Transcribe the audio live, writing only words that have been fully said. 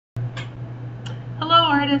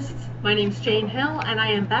artists. My name's Jane Hill and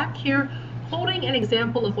I am back here holding an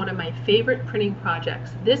example of one of my favorite printing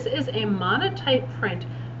projects. This is a monotype print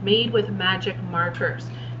made with magic markers.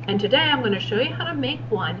 And today I'm going to show you how to make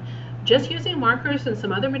one just using markers and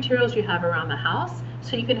some other materials you have around the house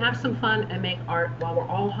so you can have some fun and make art while we're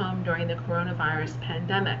all home during the coronavirus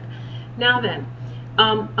pandemic. Now then,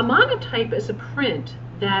 a monotype is a print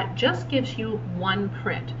that just gives you one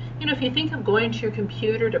print. You know, if you think of going to your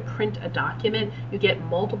computer to print a document, you get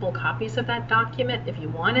multiple copies of that document if you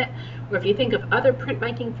want it. Or if you think of other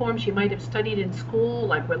printmaking forms you might have studied in school,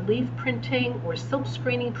 like relief printing or silk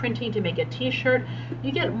screening printing to make a t-shirt,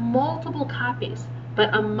 you get multiple copies.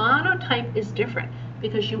 But a monotype is different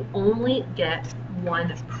because you only get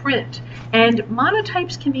one print. And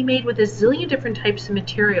monotypes can be made with a zillion different types of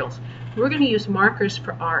materials. We're going to use markers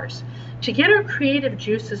for ours. To get our creative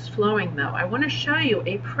juices flowing though, I want to show you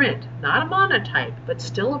a print, not a monotype, but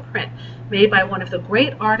still a print, made by one of the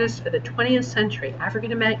great artists of the 20th century,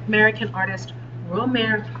 African-American artist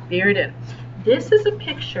Romare Bearden. This is a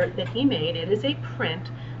picture that he made. It is a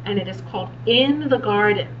print and it is called In the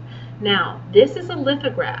Garden. Now, this is a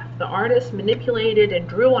lithograph. The artist manipulated and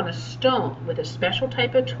drew on a stone with a special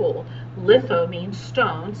type of tool. Litho means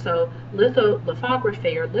stone, so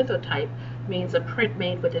lithography or lithotype means a print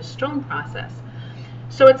made with a stone process.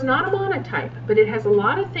 So it's not a monotype, but it has a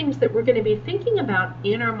lot of things that we're going to be thinking about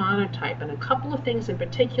in our monotype, and a couple of things in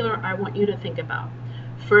particular I want you to think about.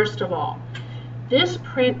 First of all, this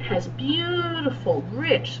print has beautiful,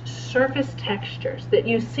 rich surface textures that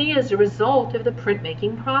you see as a result of the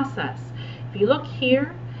printmaking process. If you look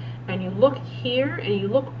here, and you look here, and you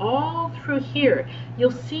look all through here,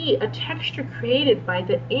 you'll see a texture created by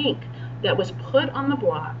the ink that was put on the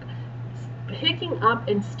block, picking up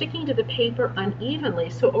and sticking to the paper unevenly,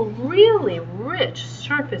 so a really rich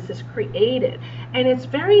surface is created, and it's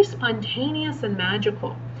very spontaneous and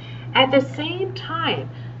magical. At the same time,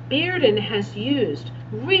 Bearden has used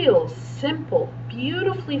real, simple,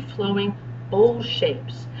 beautifully flowing bowl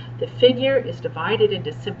shapes. The figure is divided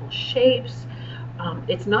into simple shapes.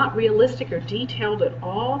 It's not realistic or detailed at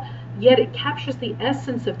all, yet it captures the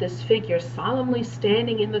essence of this figure solemnly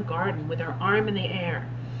standing in the garden with her arm in the air.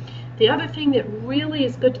 The other thing that really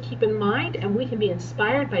is good to keep in mind, and we can be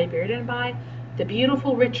inspired by Bearden by, the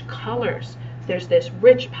beautiful rich colors. There's this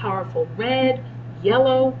rich, powerful red,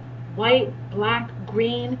 yellow, white, black,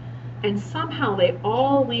 green, and somehow they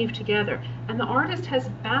all weave together. And the artist has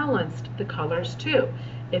balanced the colors too.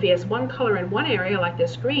 If he has one color in one area, like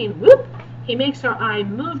this green, whoop, he makes our eye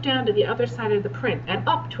move down to the other side of the print and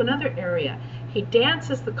up to another area. He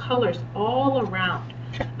dances the colors all around.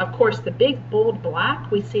 Of course, the big, bold black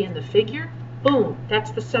we see in the figure, boom,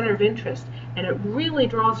 that's the center of interest, and it really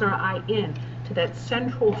draws our eye in to that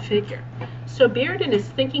central figure. So Bearden is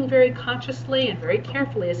thinking very consciously and very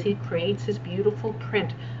carefully as he creates his beautiful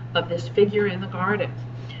print of this figure in the garden.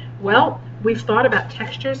 Well, we've thought about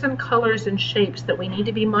textures and colors and shapes that we need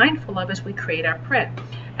to be mindful of as we create our print.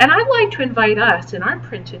 And I'd like to invite us in our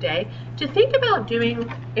print today to think about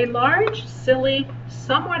doing a large, silly,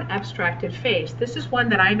 somewhat abstracted face. This is one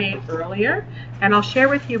that I made earlier, and I'll share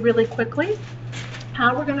with you really quickly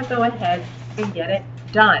how we're going to go ahead and get it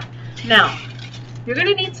done. Now, you're going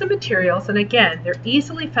to need some materials, and again, they're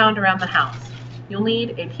easily found around the house. You'll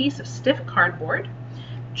need a piece of stiff cardboard,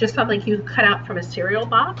 just something you cut out from a cereal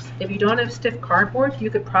box. If you don't have stiff cardboard, you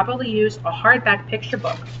could probably use a hardback picture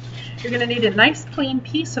book. You're going to need a nice clean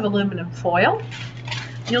piece of aluminum foil.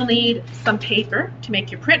 You'll need some paper to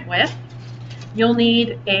make your print with. You'll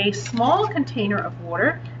need a small container of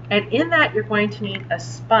water, and in that you're going to need a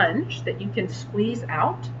sponge that you can squeeze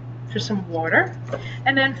out for some water.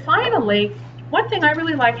 And then finally, one thing I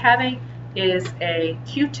really like having is a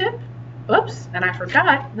Q-tip. Oops, and I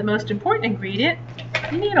forgot the most important ingredient.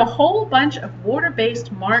 You need a whole bunch of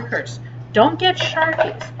water-based markers. Don't get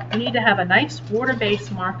Sharpies. You need to have a nice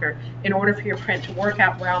water-based marker in order for your print to work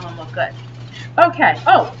out well and look good. Okay,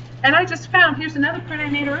 oh, and I just found, here's another print I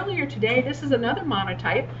made earlier today. This is another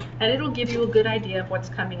monotype, and it'll give you a good idea of what's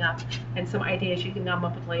coming up and some ideas you can come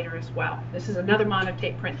up with later as well. This is another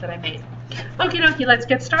monotype print that I made. Okie dokie, let's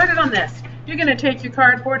get started on this. You're going to take your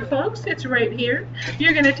cardboard, folks. It's right here.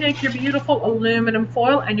 You're going to take your beautiful aluminum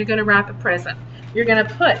foil, and you're going to wrap a present. You're going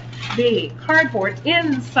to put the cardboard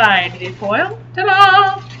inside the foil.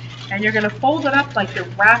 Ta-da! And you're going to fold it up like you're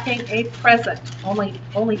wrapping a present,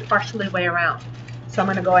 only partially way around. So I'm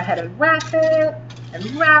going to go ahead and wrap it, and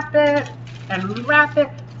wrap it, and wrap it,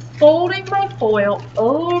 folding my foil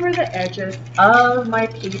over the edges of my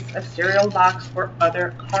piece of cereal box or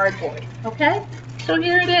other cardboard. Okay? So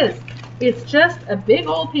here it is. It's just a big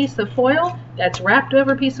old piece of foil that's wrapped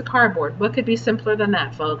over a piece of cardboard. What could be simpler than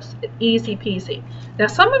that, folks? Easy peasy. Now,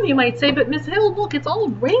 some of you might say, but Miss Hill, look, it's all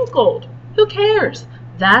wrinkled. Who cares?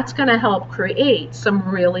 That's going to help create some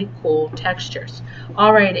really cool textures.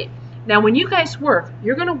 Alrighty. Now, when you guys work,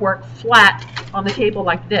 you're going to work flat on the table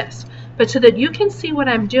like this. But so that you can see what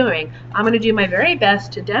I'm doing, I'm going to do my very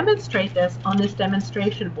best to demonstrate this on this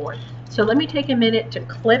demonstration board. So let me take a minute to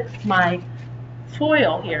clip my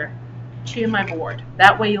foil here to my board.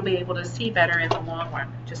 That way you'll be able to see better in the long run.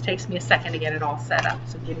 It just takes me a second to get it all set up.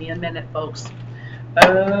 So give me a minute, folks.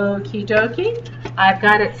 Okie dokie. I've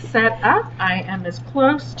got it set up. I am as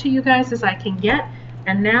close to you guys as I can get.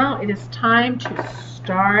 And now it is time to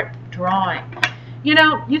start drawing. You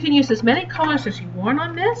know, you can use as many colors as you want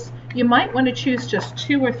on this. You might want to choose just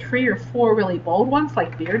 2 or 3 or 4 really bold ones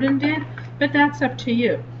like Bearden did, but that's up to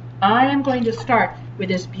you. I am going to start with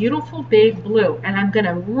this beautiful big blue, and I'm going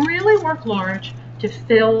to really work large to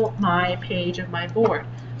fill my page of my board.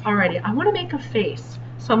 Alrighty, I want to make a face.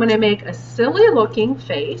 So I'm going to make a silly looking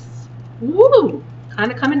face. Woo!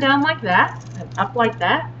 Kind of coming down like that and up like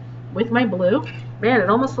that with my blue. Man, it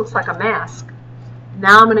almost looks like a mask.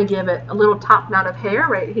 Now I'm going to give it a little top knot of hair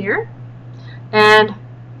right here. And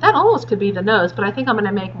that almost could be the nose, but I think I'm going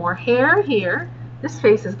to make more hair here. This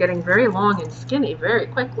face is getting very long and skinny very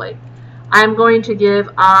quickly. I'm going to give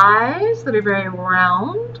eyes that are very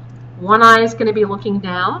round. One eye is going to be looking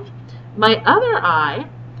down. My other eye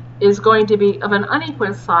is going to be of an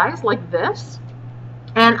unequal size like this.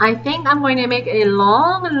 And I think I'm going to make a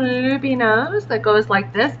long loopy nose that goes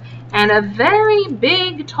like this and a very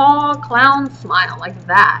big tall clown smile like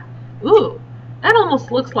that. Ooh, that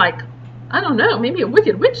almost looks like, I don't know, maybe a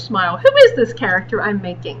Wicked Witch smile. Who is this character I'm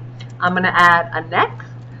making? I'm going to add a neck.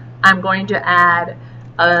 I'm going to add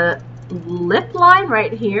a lip line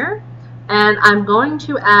right here. And I'm going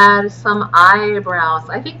to add some eyebrows.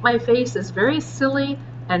 I think my face is very silly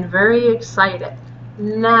and very excited.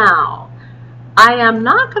 Now, I am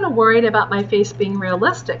not going to worry about my face being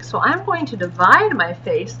realistic, so I'm going to divide my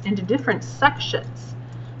face into different sections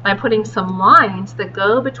by putting some lines that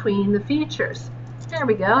go between the features. There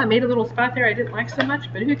we go. I made a little spot there I didn't like so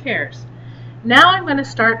much, but who cares? Now I'm going to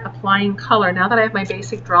start applying color. Now that I have my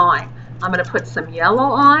basic drawing, I'm going to put some yellow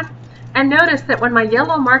on. And notice that when my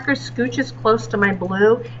yellow marker scooches close to my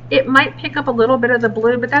blue, it might pick up a little bit of the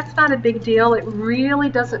blue, but that's not a big deal. It really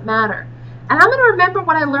doesn't matter. And I'm going to remember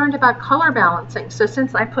what I learned about color balancing. So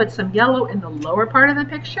since I put some yellow in the lower part of the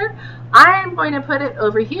picture, I am going to put it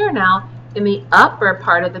over here now in the upper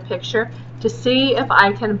part of the picture to see if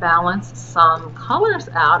I can balance some colors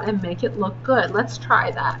out and make it look good. Let's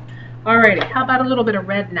try that. Alrighty, how about a little bit of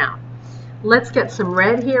red now? Let's get some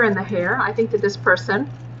red here in the hair. I think that this person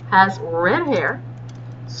has red hair,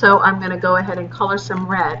 so I'm going to go ahead and color some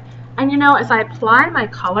red. And you know, as I apply my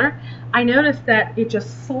color, I notice that it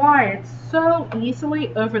just slides so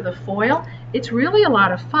easily over the foil. It's really a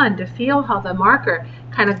lot of fun to feel how the marker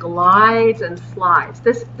kind of glides and slides.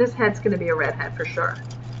 This head's going to be a red head for sure.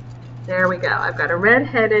 There we go. I've got a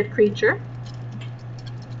red-headed creature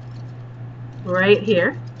right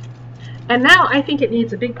here. And now I think it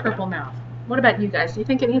needs a big purple mouth. What about you guys? Do you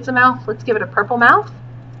think it needs a mouth? Let's give it a purple mouth.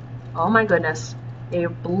 Oh my goodness. A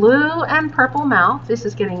blue and purple mouth. This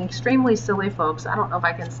is getting extremely silly, folks. I don't know if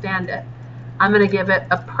I can stand it. I'm going to give it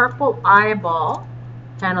a purple eyeball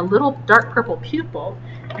and a little dark purple pupil.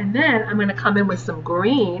 And then I'm going to come in with some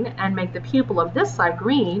green and make the pupil of this side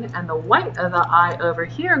green and the white of the eye over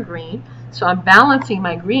here green. So I'm balancing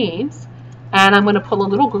my greens. And I'm going to pull a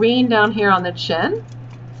little green down here on the chin.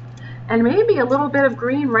 And maybe a little bit of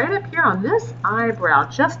green right up here on this eyebrow,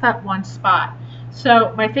 just that one spot.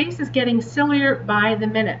 So my face is getting sillier by the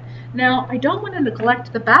minute. Now, I don't want to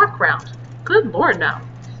neglect the background. Good Lord, no.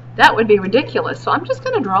 That would be ridiculous. So I'm just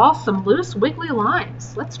going to draw some loose, wiggly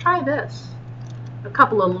lines. Let's try this. A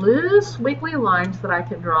couple of loose, wiggly lines that I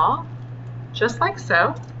can draw, just like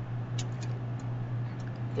so.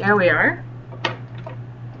 There we are.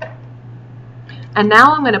 And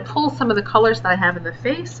now I'm going to pull some of the colors that I have in the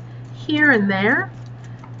face here and there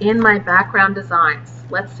in my background designs.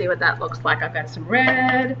 Let's see what that looks like. I've got some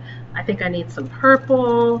red. I think I need some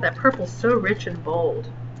purple. That purple's so rich and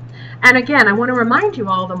bold. And again, I want to remind you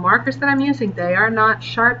all, the markers that I'm using, they are not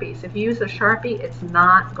Sharpies. If you use a Sharpie, it's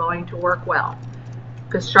not going to work well,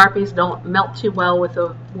 because Sharpies don't melt too well with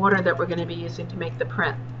the water that we're going to be using to make the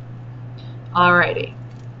print. Alrighty.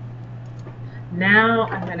 Now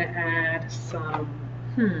I'm going to add some,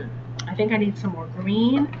 I think I need some more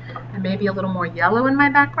green and maybe a little more yellow in my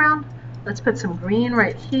background. Let's put some green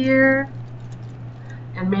right here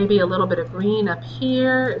and maybe a little bit of green up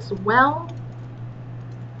here as well.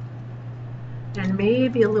 and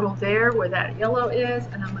maybe a little there where that yellow is,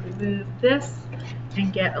 and I'm going to move this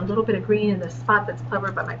and get a little bit of green in the spot that's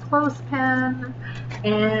covered by my clothespin.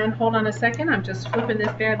 And hold on a second, I'm just flipping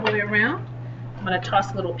this bad boy around. I'm going to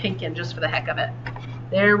toss a little pink in just for the heck of it.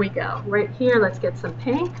 There we go. Right here, let's get some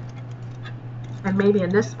pink. And maybe in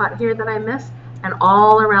this spot here that I missed, and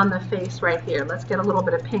all around the face right here. Let's get a little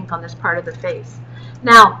bit of pink on this part of the face.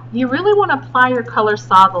 Now, you really want to apply your color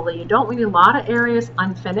solidly. You don't need a lot of areas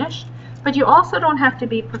unfinished, but you also don't have to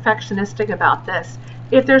be perfectionistic about this.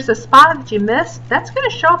 If there's a spot that you missed, that's going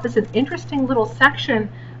to show up as an interesting little section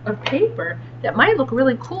of paper that might look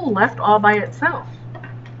really cool left all by itself.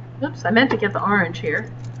 Oops, I meant to get the orange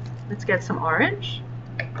here. Let's get some orange.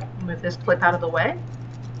 Move this clip out of the way.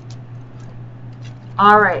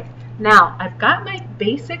 All right. Now, I've got my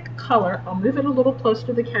basic color. I'll move it a little closer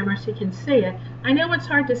to the camera so you can see it. I know it's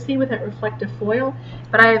hard to see with that reflective foil,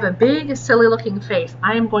 but I have a big, silly looking face.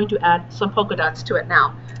 I am going to add some polka dots to it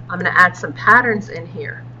now. I'm going to add some patterns in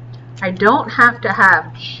here. I don't have to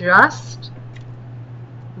have just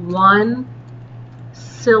one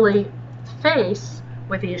silly face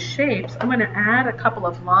with these shapes. I'm going to add a couple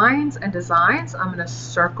of lines and designs. I'm going to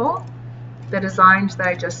circle the designs that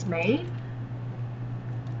I just made.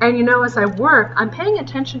 And you know, as I work, I'm paying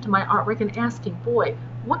attention to my artwork and asking, boy,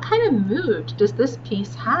 what kind of mood does this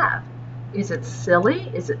piece have? Is it silly?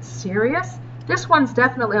 Is it serious? This one's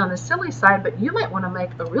definitely on the silly side, but you might want to make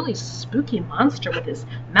a really spooky monster with his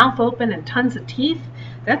mouth open and tons of teeth.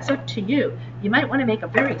 That's up to you. You might want to make a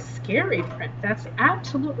very scary print. That's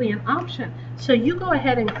absolutely an option. So you go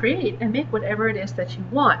ahead and create and make whatever it is that you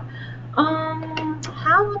want.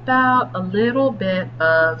 How about a little bit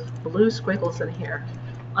of blue squiggles in here?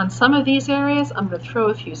 On some of these areas, I'm going to throw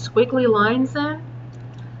a few squiggly lines in.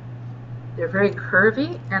 They're very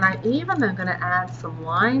curvy, and I even am going to add some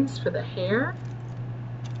lines for the hair.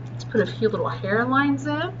 Let's put a few little hair lines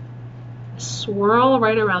in. Swirl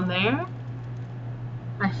right around there.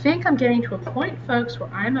 I think I'm getting to a point, folks, where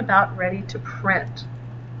I'm about ready to print.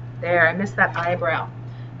 There, I missed that eyebrow.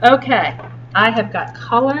 Okay, I have got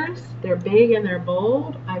colors. They're big and they're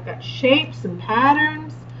bold. I've got shapes and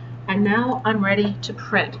patterns. And now I'm ready to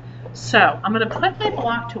print. So I'm going to put my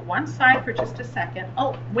block to one side for just a second.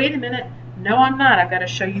 Oh, wait a minute. No, I'm not. I've got to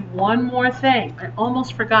show you one more thing. I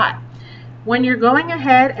almost forgot. When you're going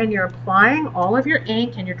ahead and you're applying all of your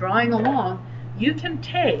ink and you're drawing along, you can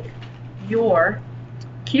take your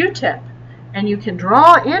Q-tip and you can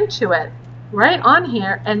draw into it right on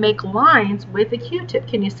here and make lines with the Q-tip.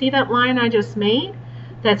 Can you see that line I just made?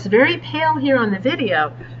 That's very pale here on the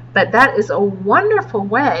video, but that is a wonderful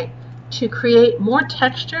way to create more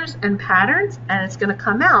textures and patterns, and it's going to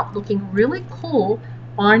come out looking really cool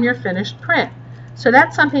on your finished print. So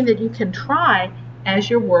that's something that you can try as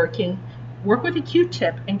you're working. Work with a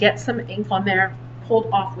Q-tip and get some ink on there pulled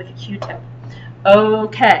off with a Q-tip.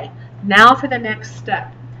 Okay, now for the next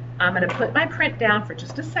step. I'm going to put my print down for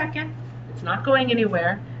just a second. It's not going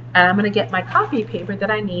anywhere, and I'm going to get my copy paper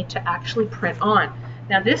that I need to actually print on.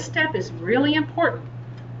 Now this step is really important.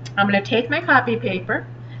 I'm going to take my copy paper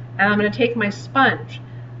and I'm going to take my sponge.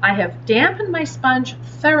 I have dampened my sponge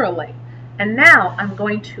thoroughly, and now I'm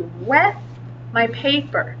going to wet my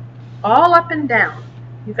paper all up and down.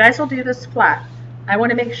 You guys will do this flat. I want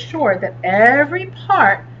to make sure that every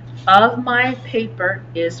part of my paper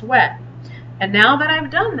is wet. And now that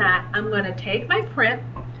I've done that, I'm going to take my print,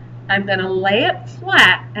 I'm going to lay it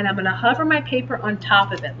flat, and I'm going to hover my paper on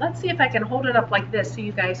top of it. Let's see if I can hold it up like this so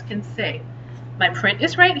you guys can see. My print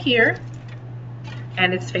is right here,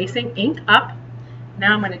 and it's facing ink up.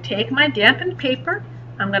 Now I'm going to take my dampened paper,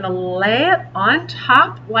 I'm going to lay it on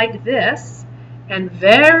top like this, and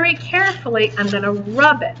very carefully I'm going to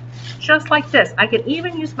rub it just like this. I can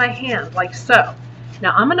even use my hand like so.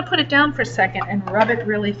 Now I'm going to put it down for a second and rub it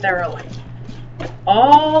really thoroughly.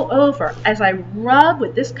 All over. As I rub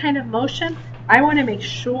with this kind of motion, I want to make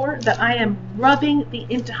sure that I am rubbing the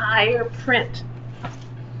entire print.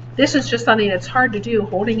 This is just something that's hard to do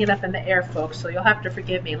holding it up in the air, folks, so you'll have to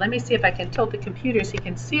forgive me. Let me see if I can tilt the computer so you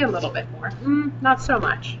can see a little bit more. Not so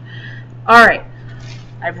much. All right.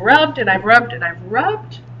 I've rubbed and I've rubbed and I've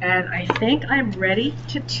rubbed, and I think I'm ready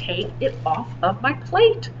to take it off of my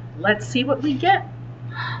plate. Let's see what we get.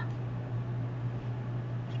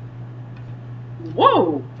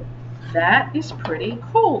 Whoa, that is pretty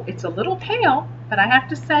cool. It's a little pale, but I have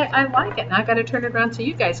to say I like it. Now I've got to turn it around so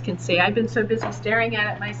you guys can see. I've been so busy staring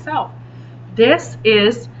at it myself. This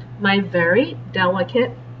is my very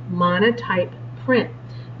delicate monotype print.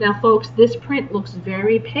 Now folks, this print looks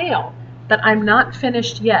very pale, but I'm not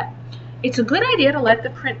finished yet. It's a good idea to let the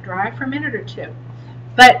print dry for a minute or two.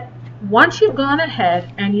 But once you've gone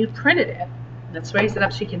ahead and you've printed it, Let's raise it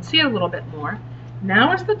up so you can see it a little bit more.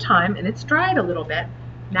 Now is the time, and it's dried a little bit.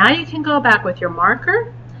 Now you can go back with your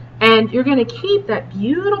marker, and you're going to keep that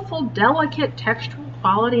beautiful, delicate textural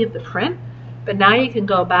quality of the print, but now you can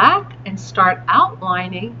go back and start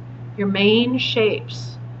outlining your main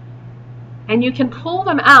shapes. And you can pull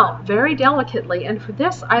them out very delicately, and for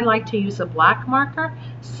this I like to use a black marker.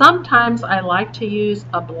 Sometimes I like to use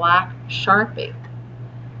a black Sharpie.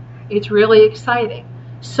 It's really exciting.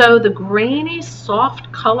 So the grainy,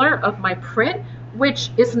 soft color of my print,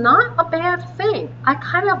 which is not a bad thing. I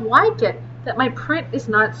kind of like it that my print is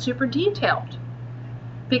not super detailed,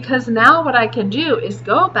 because now what I can do is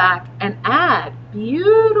go back and add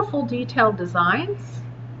beautiful detailed designs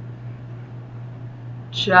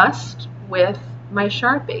just with my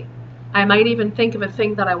Sharpie. I might even think of a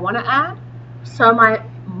thing that I want to add. So my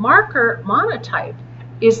marker Monotype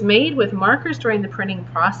is made with markers during the printing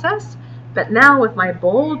process, but now with my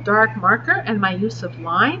bold dark marker and my use of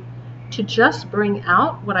line to just bring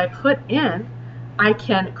out what I put in, I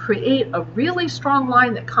can create a really strong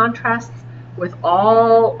line that contrasts with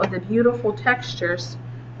all of the beautiful textures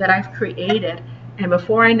that I've created. And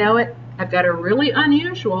before I know it, I've got a really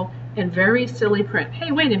unusual and very silly print.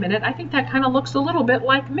 Hey, wait a minute, I think that kind of looks a little bit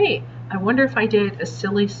like me. I wonder if I did a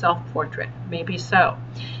silly self-portrait. Maybe so.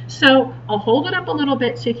 So I'll hold it up a little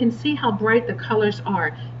bit so you can see how bright the colors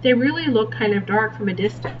are. They really look kind of dark from a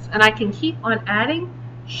distance, and I can keep on adding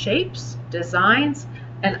shapes, designs,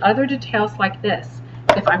 and other details like this.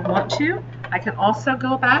 If I want to, I can also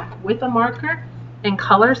go back with a marker and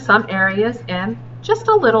color some areas in just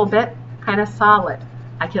a little bit, kind of solid.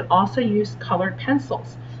 I can also use colored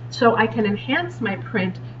pencils, so I can enhance my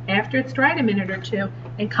print after it's dried a minute or two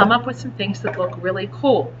and come up with some things that look really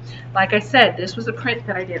cool. Like I said, this was a print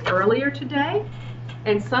that I did earlier today,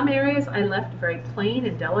 and some areas I left very plain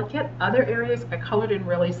and delicate. Other areas I colored in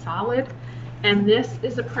really solid. And this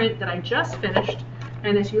is a print that I just finished.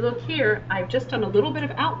 And as you look here, I've just done a little bit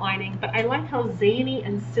of outlining, but I like how zany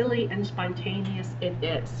and silly and spontaneous it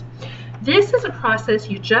is. This is a process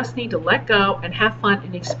you just need to let go and have fun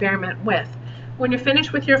and experiment with. When you're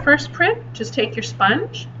finished with your first print, just take your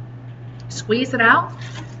sponge, squeeze it out,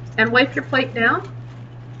 and wipe your plate down,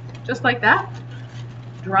 just like that.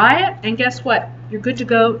 Dry it, and guess what? You're good to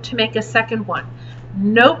go to make a second one.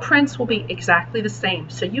 No prints will be exactly the same,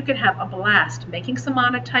 so you can have a blast making some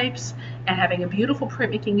monotypes and having a beautiful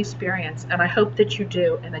printmaking experience, and I hope that you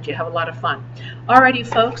do and that you have a lot of fun. Alrighty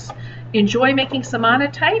folks, enjoy making some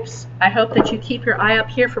monotypes. I hope that you keep your eye up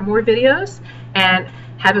here for more videos and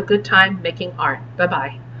have a good time making art.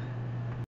 Bye-bye.